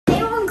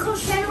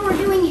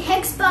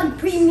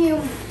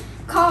premium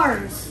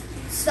cars,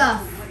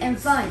 stuff, and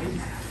fun.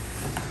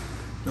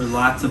 With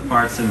lots of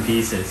parts and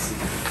pieces.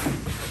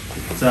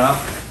 So,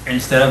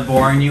 instead of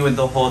boring you with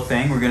the whole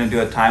thing, we're going to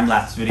do a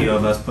time-lapse video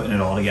of us putting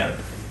it all together.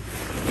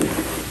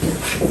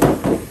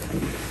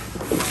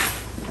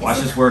 Watch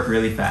this work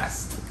really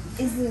fast.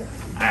 Is it?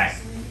 Alright,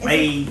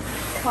 bye.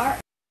 Car?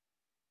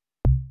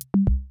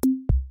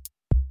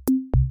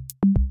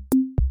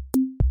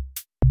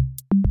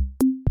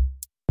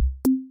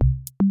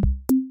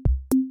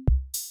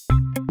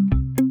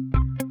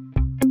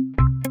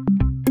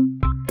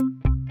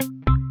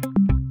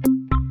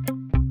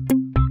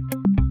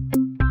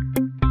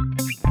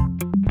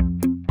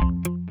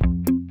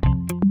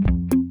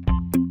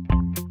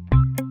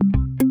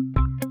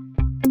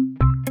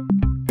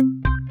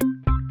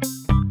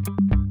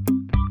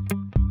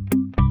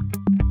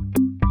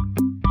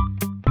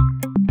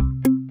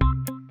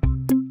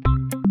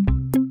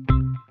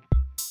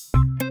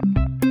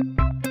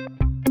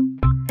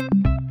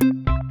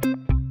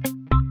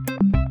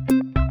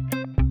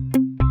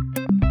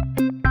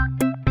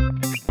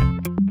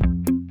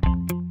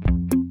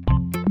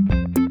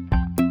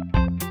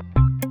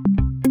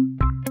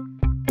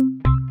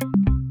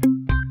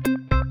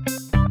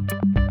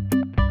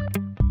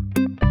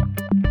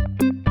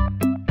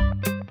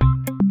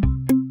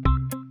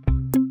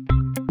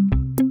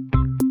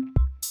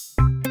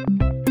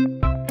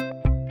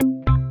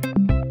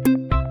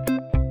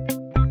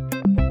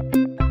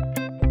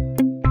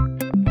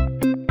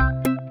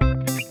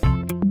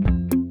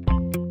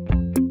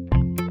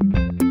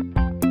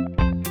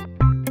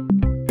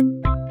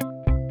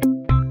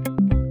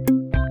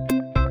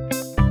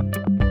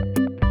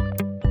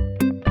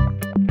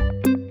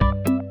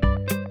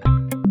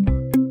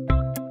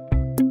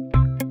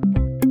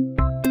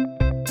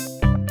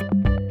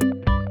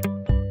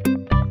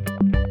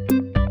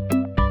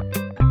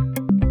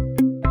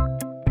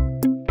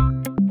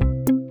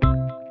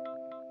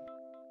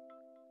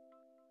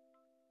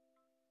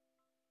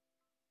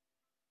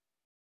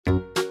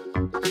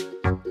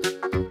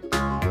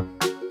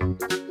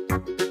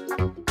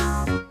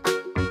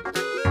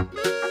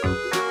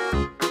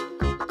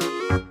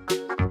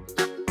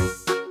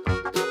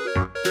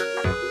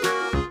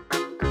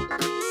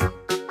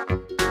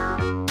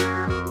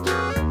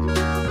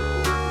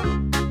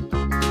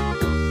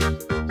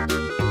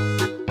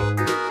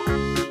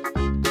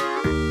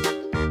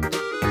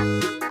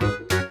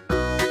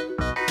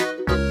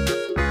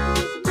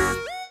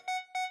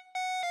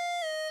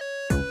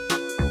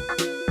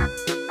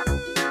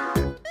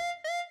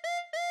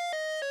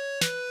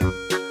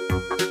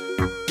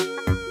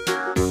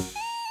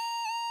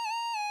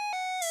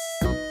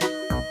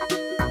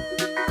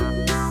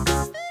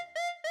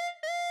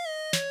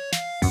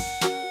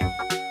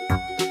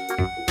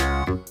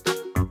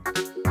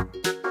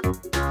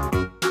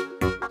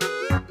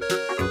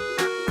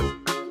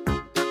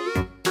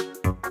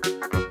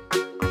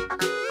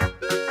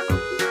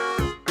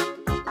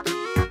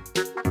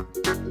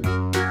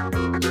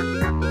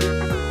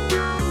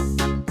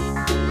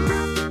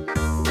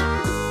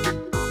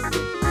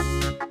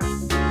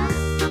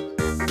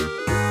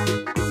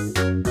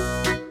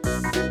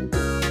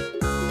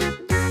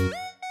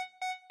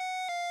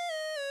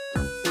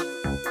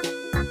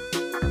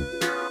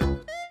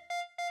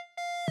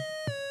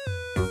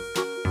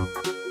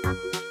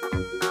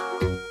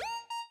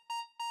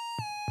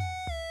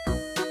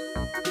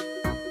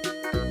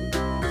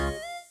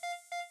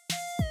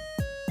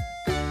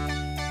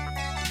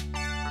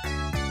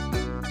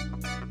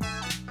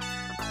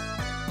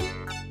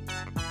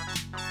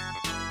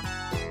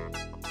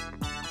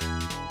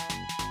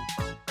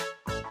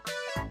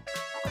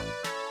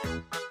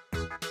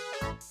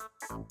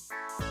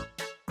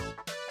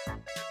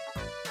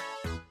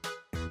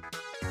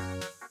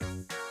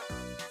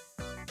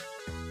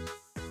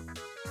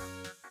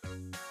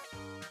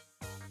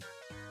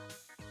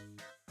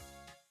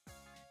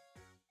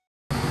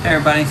 Hey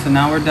everybody, so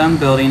now we're done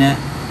building it.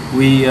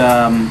 We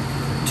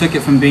took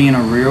it from being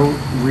a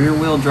rear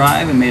wheel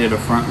drive and made it a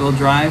front wheel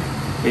drive.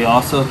 We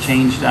also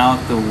changed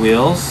out the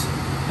wheels,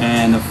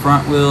 and the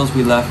front wheels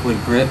we left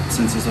with grip.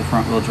 Since it's a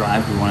front wheel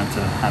drive, we wanted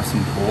to have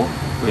some pull.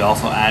 We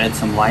also added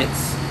some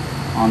lights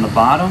on the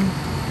bottom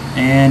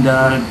and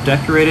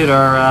decorated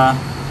our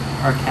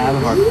cab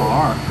of our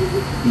car,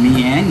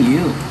 me and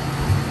you.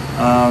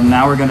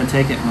 Now we're going to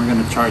take it and we're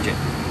going to charge it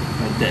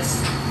with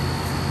this.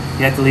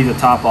 You have to leave the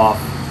top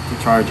off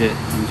to charge it,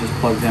 and just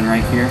plugged in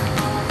right here,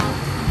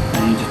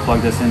 and you just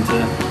plug this into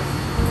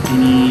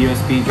any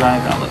USB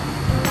drive outlet.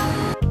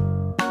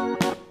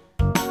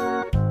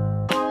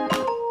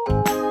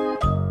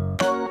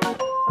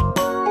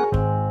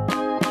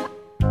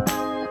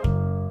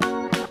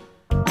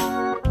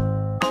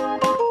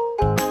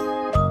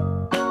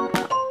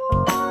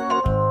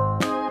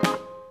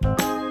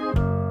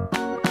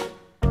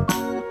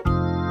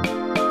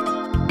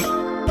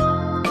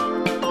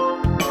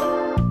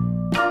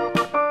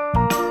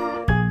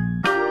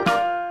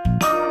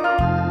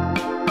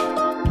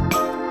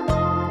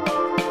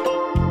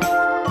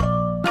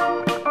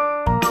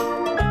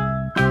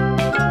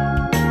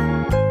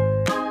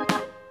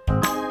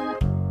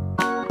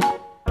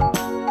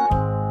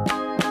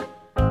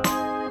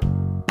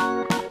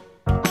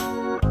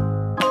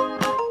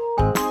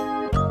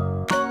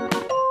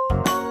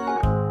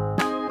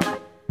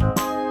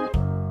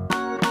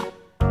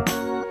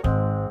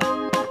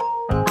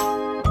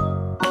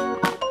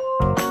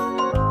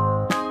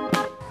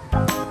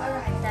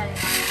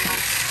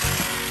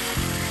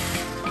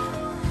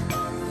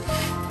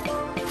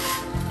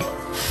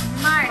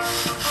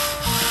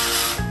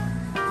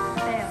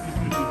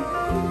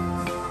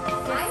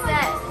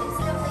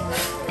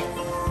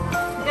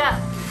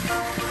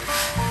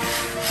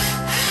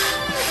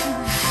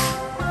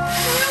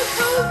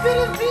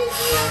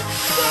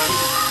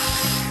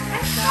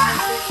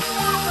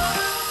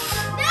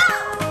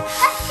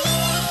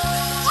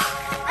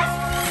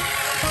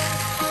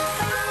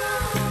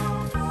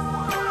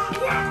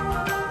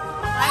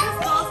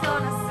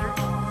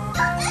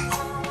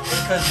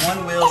 because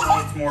one wheel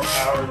needs more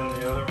power than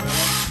the other wheel.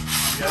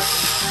 Yes.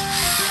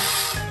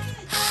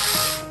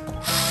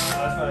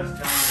 That's what I was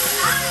telling you.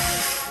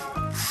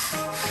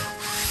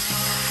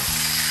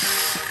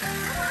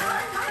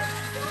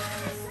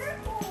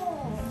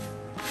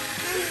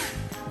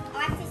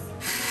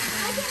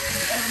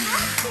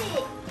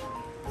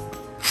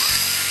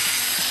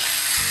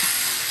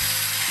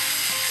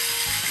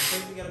 I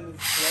think we gotta move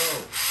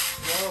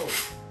slow.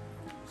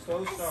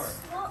 Slow start.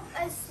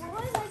 As slow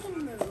as I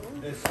can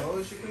move. As slow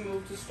as you can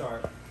move to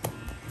start.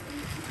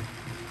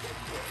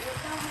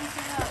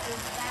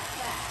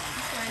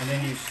 And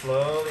then you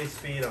slowly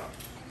speed up.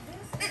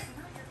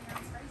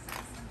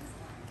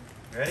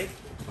 Ready?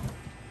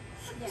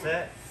 Yeah.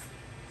 Set.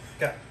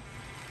 Go.